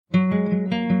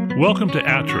Welcome to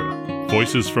ATTRA,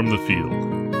 Voices from the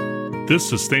Field. This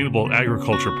Sustainable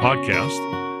Agriculture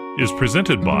podcast is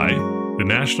presented by the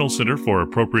National Center for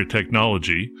Appropriate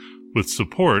Technology with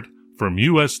support from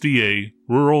USDA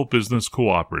Rural Business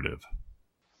Cooperative.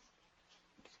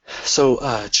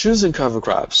 So choosing cover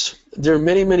crops. There are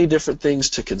many different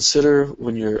things to consider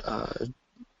when you're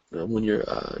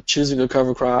choosing a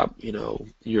cover crop. You know,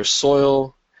 your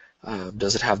soil,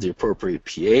 does it have the appropriate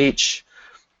pH?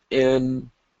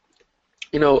 And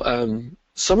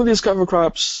some of these cover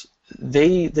crops,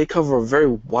 they cover a very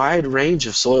wide range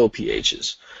of soil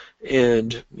pHs,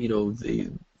 and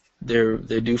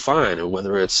they do fine. And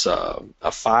whether it's a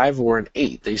 5 or an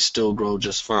 8, they still grow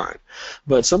just fine.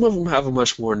 But some of them have a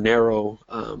much more narrow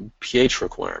pH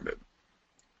requirement.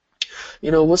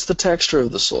 What's the texture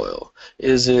of the soil?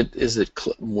 Is it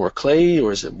more clay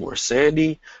or is it more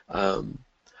sandy? What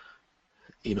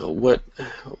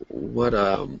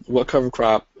cover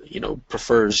crop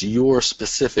prefers your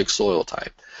specific soil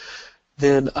type.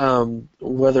 Then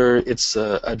whether it's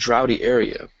a droughty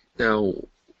area. Now,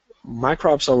 my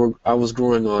crops I was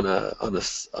growing on a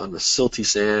silty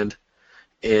sand,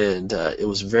 and it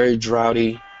was very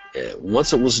droughty.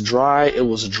 Once it was dry and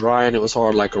it was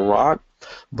hard like a rock.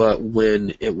 But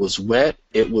when it was wet,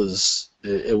 it was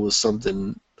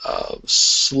something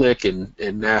slick and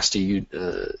nasty.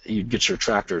 You'd get your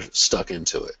tractor stuck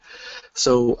into it.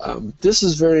 So this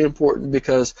is very important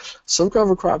because some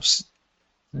cover crops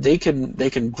they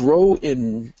can grow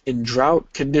in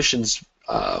drought conditions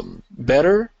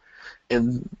better,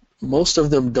 and most of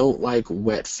them don't like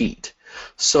wet feet.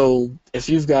 So if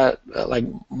you've got like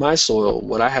my soil,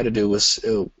 what I had to do was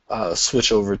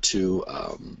switch over to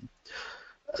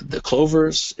the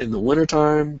clovers in the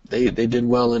wintertime. They did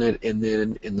well in it, and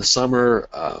then in the summer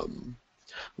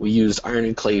we used iron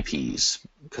and clay peas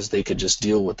because they could just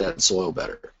deal with that soil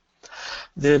better.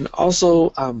 Then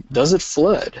also, does it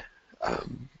flood?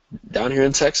 Down here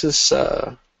in Texas,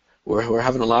 we're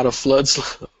having a lot of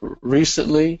floods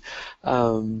recently.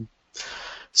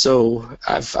 So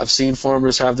I've seen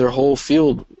farmers have their whole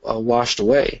field washed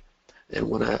away. And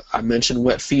when I mentioned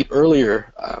wet feet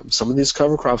earlier, some of these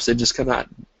cover crops, they just cannot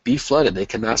be flooded. They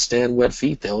cannot stand wet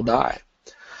feet. They'll die.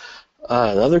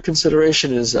 The other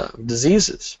consideration is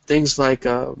diseases. Things like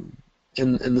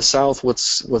in the South,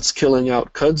 what's killing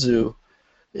out kudzu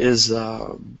is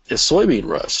soybean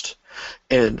rust.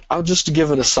 And I'll just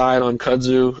give an aside on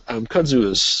kudzu.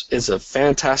 Kudzu is a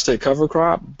fantastic cover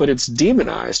crop, but it's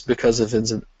demonized because of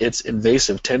its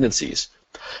invasive tendencies.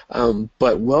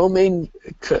 But well-maintained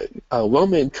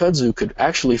kudzu could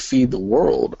actually feed the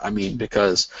world. I mean,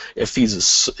 because it feeds a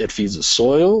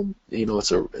soil.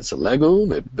 It's a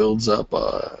legume. It builds up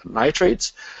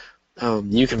nitrates.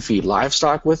 You can feed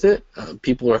livestock with it.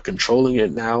 People are controlling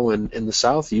it now in the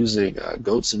South using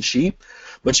goats and sheep.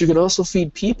 But you can also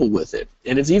feed people with it,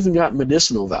 and it's even got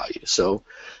medicinal value. So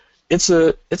it's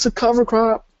a cover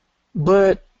crop,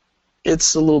 but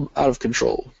it's a little out of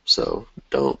control. So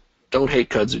don't hate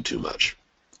kudzu too much.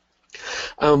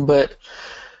 But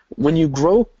when you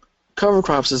grow cover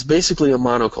crops, it's basically a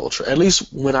monoculture. At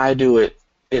least when I do it,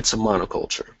 it's a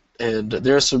monoculture. And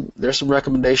there's some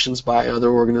recommendations by other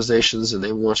organizations, and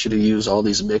they want you to use all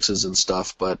these mixes and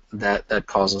stuff, but that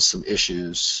causes some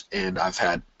issues, and I've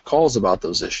had calls about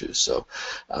those issues. So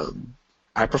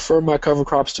I prefer my cover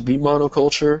crops to be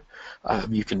monoculture.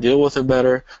 You can deal with them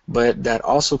better, but that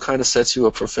also kind of sets you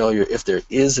up for failure if there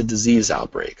is a disease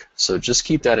outbreak. So just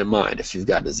keep that in mind if you've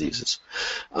got diseases.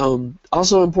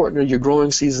 Also important are your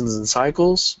growing seasons and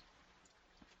cycles.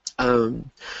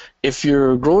 If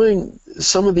you're growing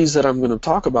some of these that I'm going to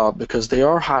talk about, because they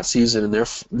are hot season and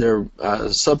they're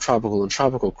subtropical and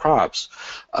tropical crops,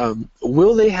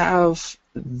 will they have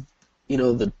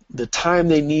the time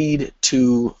they need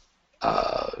to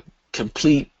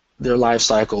complete their life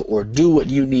cycle or do what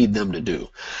you need them to do?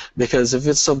 Because if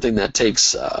it's something that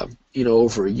takes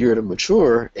over a year to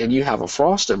mature and you have a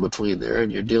frost in between there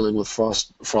and you're dealing with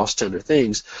frost tender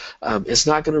things, it's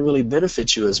not going to really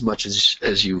benefit you as much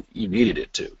as you needed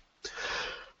it to.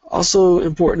 Also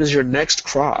important is your next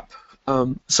crop.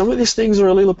 Some of these things are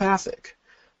allelopathic,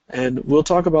 and we'll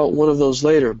talk about one of those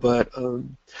later, but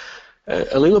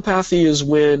allelopathy is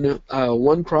when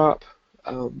one crop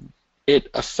it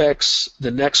affects the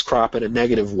next crop in a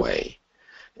negative way.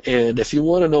 And if you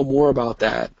want to know more about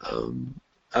that,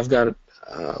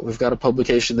 we've got a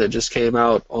publication that just came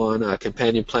out on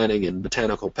companion planting and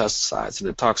botanical pesticides, and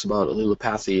it talks about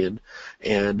allelopathy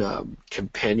and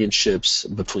companionships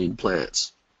between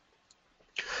plants.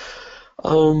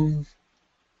 Do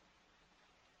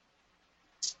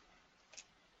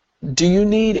you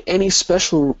need any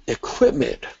special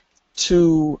equipment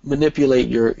to manipulate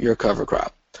your cover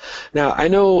crop. Now, I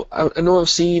know I've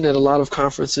seen at a lot of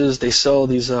conferences they sell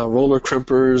these roller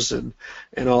crimpers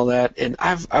and all that, and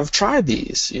I've tried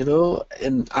these,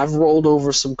 and I've rolled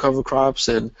over some cover crops,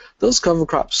 and those cover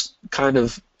crops kind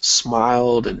of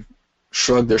smiled and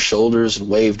shrugged their shoulders and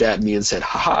waved at me and said,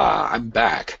 "Ha ha, I'm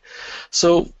back."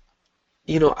 So,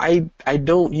 I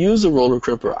don't use a roller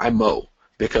crimper. I mow,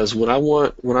 because when I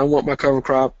want my cover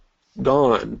crop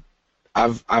gone,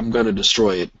 I'm going to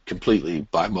destroy it completely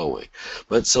by mowing.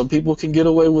 But some people can get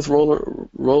away with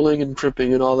rolling and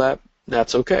crimping and all that.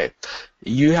 That's okay.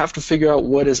 You have to figure out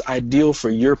what is ideal for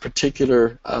your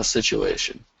particular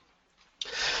situation.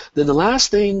 Then the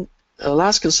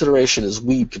last consideration is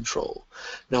weed control.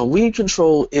 Now, weed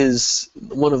control is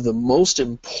one of the most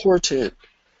important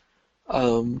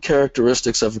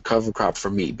characteristics of a cover crop for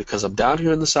me, because I'm down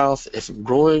here in the South. If I'm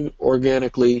growing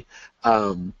organically,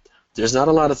 there's not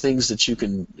a lot of things that you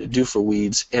can do for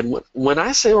weeds. And when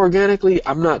I say organically,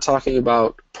 I'm not talking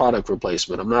about product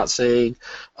replacement. I'm not saying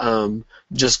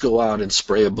just go out and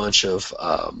spray a bunch of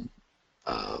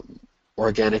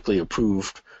organically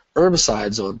approved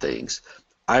herbicides on things.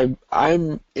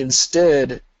 I'm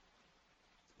instead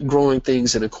growing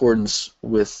things in accordance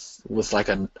with like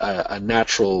a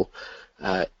natural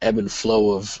ebb and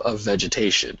flow of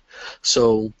vegetation.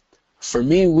 So for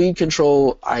me, weed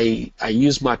control, I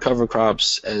use my cover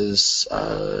crops as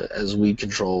weed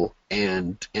control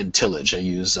and tillage.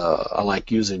 I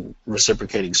like using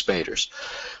reciprocating spaders.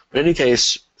 But in any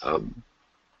case,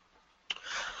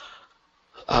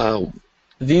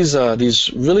 these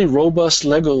really robust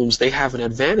legumes, they have an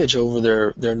advantage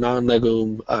over their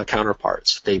non-legume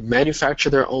counterparts. They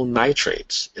manufacture their own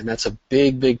nitrates, and that's a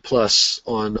big plus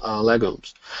on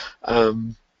legumes.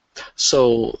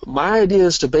 So my idea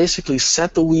is to basically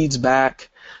set the weeds back,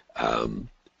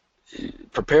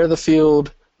 prepare the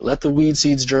field, let the weed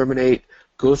seeds germinate,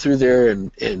 go through there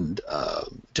and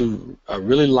do a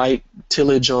really light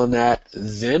tillage on that,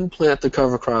 then plant the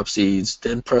cover crop seeds,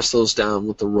 then press those down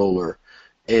with the roller,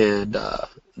 and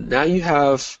now you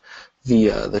have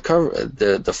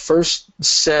the first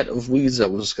set of weeds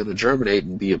that was going to germinate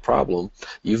and be a problem.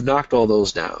 You've knocked all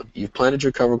those down. You've planted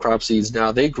your cover crop seeds.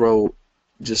 Now they grow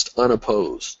just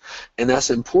unopposed, and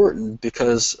that's important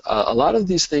because a lot of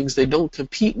these things, they don't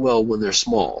compete well when they're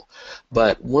small,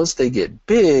 but once they get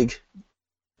big,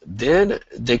 then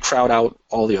they crowd out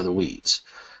all the other weeds.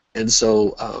 And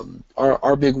so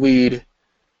our big weed,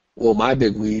 well, my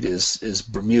big weed is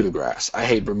Bermuda grass. I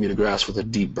hate Bermuda grass with a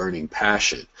deep burning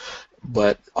passion,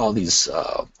 but all these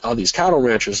cattle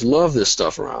ranchers love this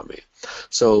stuff around me.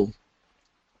 So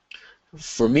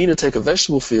for me to take a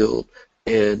vegetable field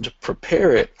and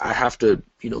prepare it, I have to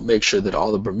make sure that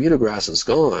all the Bermuda grass is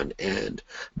gone. And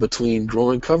between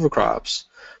growing cover crops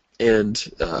and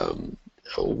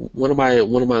one of my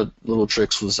little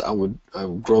tricks was I would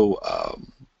grow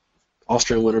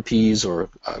Austrian winter peas or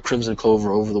crimson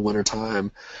clover over the winter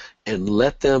time and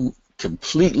let them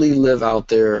completely live out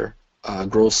their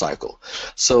growth cycle.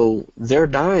 So they're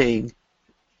dying,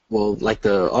 well, like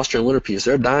the Austrian winter peas,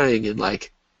 they're dying in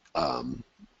like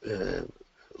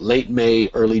late May,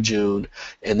 early June,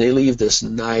 and they leave this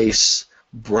nice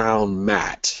brown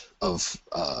mat of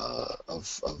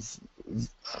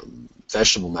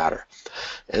vegetable matter.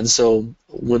 And so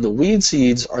when the weed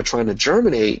seeds are trying to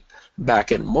germinate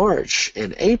back in March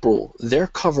and April, they're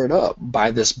covered up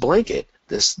by this blanket,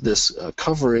 this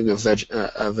covering of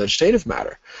vegetative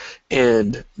matter,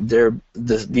 and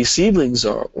these seedlings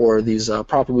or these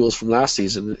proper wheels from last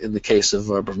season, in the case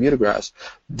of Bermuda grass,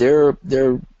 they're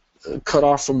cut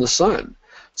off from the sun,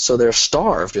 so they're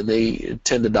starved and they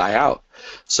tend to die out.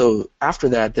 So after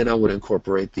that, then I would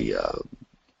incorporate the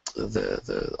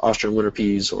Austrian winter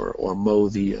peas or mow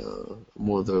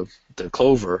the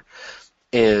clover,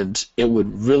 and it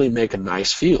would really make a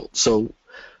nice field. So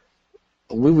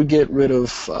we would get rid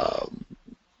of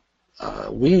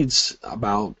weeds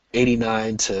about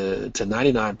 89 to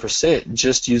 99%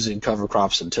 just using cover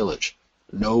crops and tillage.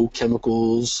 No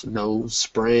chemicals, no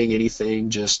spraying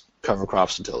anything, just cover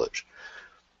crops and tillage.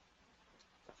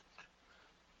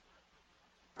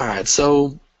 Alright,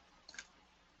 so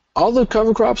all the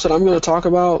cover crops that I'm going to talk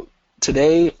about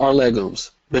today are legumes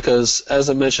because,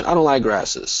 as I mentioned, I don't like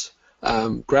grasses.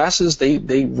 Grasses,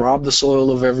 they rob the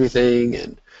soil of everything,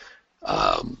 and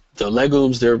the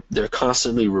legumes, they're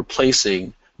constantly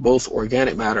replacing both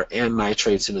organic matter and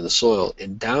nitrates into the soil.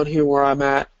 And down here where I'm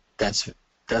at, that's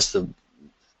the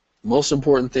most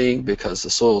important thing, because the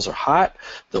soils are hot,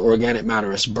 the organic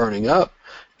matter is burning up,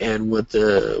 and when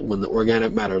the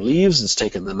organic matter leaves, it's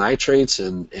taking the nitrates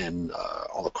and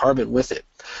all the carbon with it.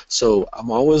 So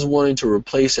I'm always wanting to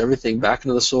replace everything back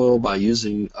into the soil by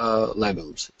using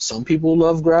legumes. Some people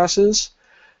love grasses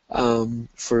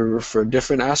for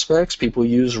different aspects. People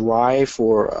use rye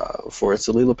for its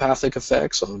allelopathic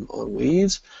effects on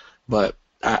weeds, but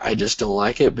I just don't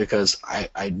like it because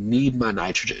I need my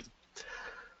nitrogen.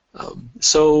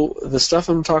 So the stuff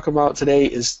I'm talking about today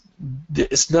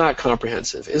it's not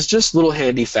comprehensive. It's just little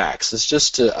handy facts. It's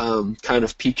just to kind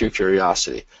of pique your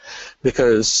curiosity,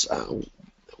 because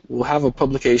we'll have a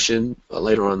publication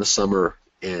later on in the summer,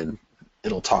 and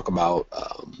it'll talk about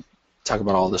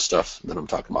all the stuff that I'm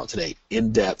talking about today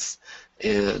in depth.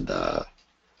 And I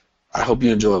hope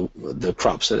you enjoy the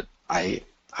crops that I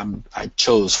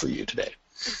chose for you today.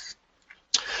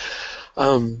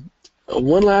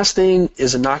 One last thing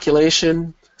is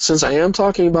inoculation. Since I am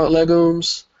talking about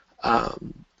legumes,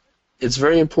 it's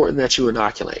very important that you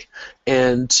inoculate.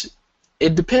 And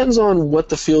it depends on what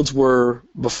the fields were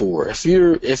before. If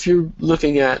you're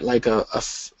looking at like a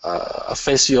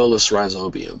Phaseolus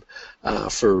rhizobium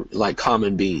for like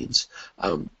common beans,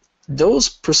 those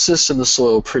persist in the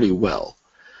soil pretty well.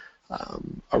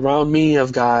 Around me,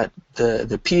 I've got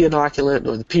the pea inoculant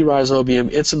or the pea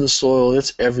rhizobium. It's in the soil.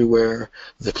 It's everywhere.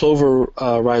 The clover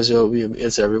rhizobium.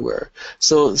 It's everywhere.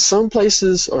 So some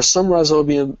places or some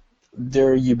rhizobium,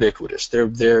 they're ubiquitous. They're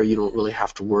there. You don't really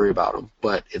have to worry about them.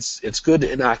 But it's good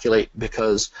to inoculate,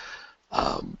 because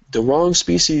the wrong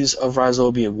species of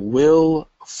rhizobium will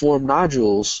form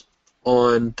nodules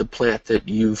on the plant that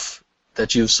you've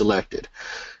selected.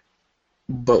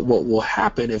 But what will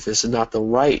happen if it's not the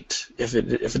right, if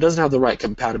it doesn't have the right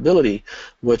compatibility,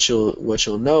 what you'll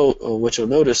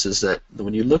notice is that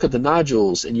when you look at the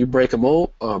nodules and you break them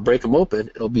open,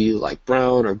 it'll be like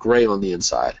brown or gray on the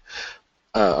inside.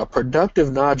 A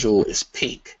productive nodule is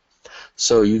pink.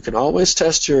 So you can always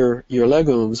test your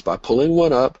legumes by pulling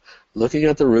one up, looking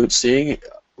at the root, seeing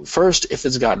first if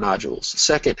it's got nodules,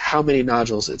 second how many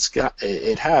nodules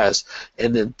it has,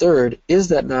 and then third, is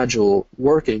that nodule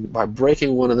working, by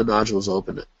breaking one of the nodules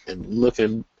open and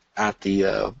looking at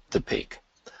the pink.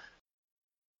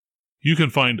 You can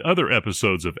find other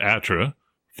episodes of ATTRA,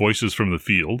 Voices from the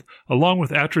Field, along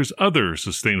with ATTRA's other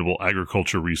sustainable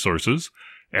agriculture resources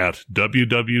at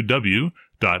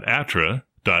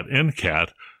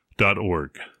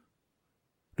www.attra.ncat.org.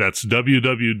 That's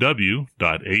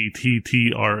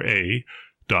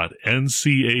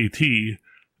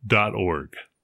www.attra.ncat.org.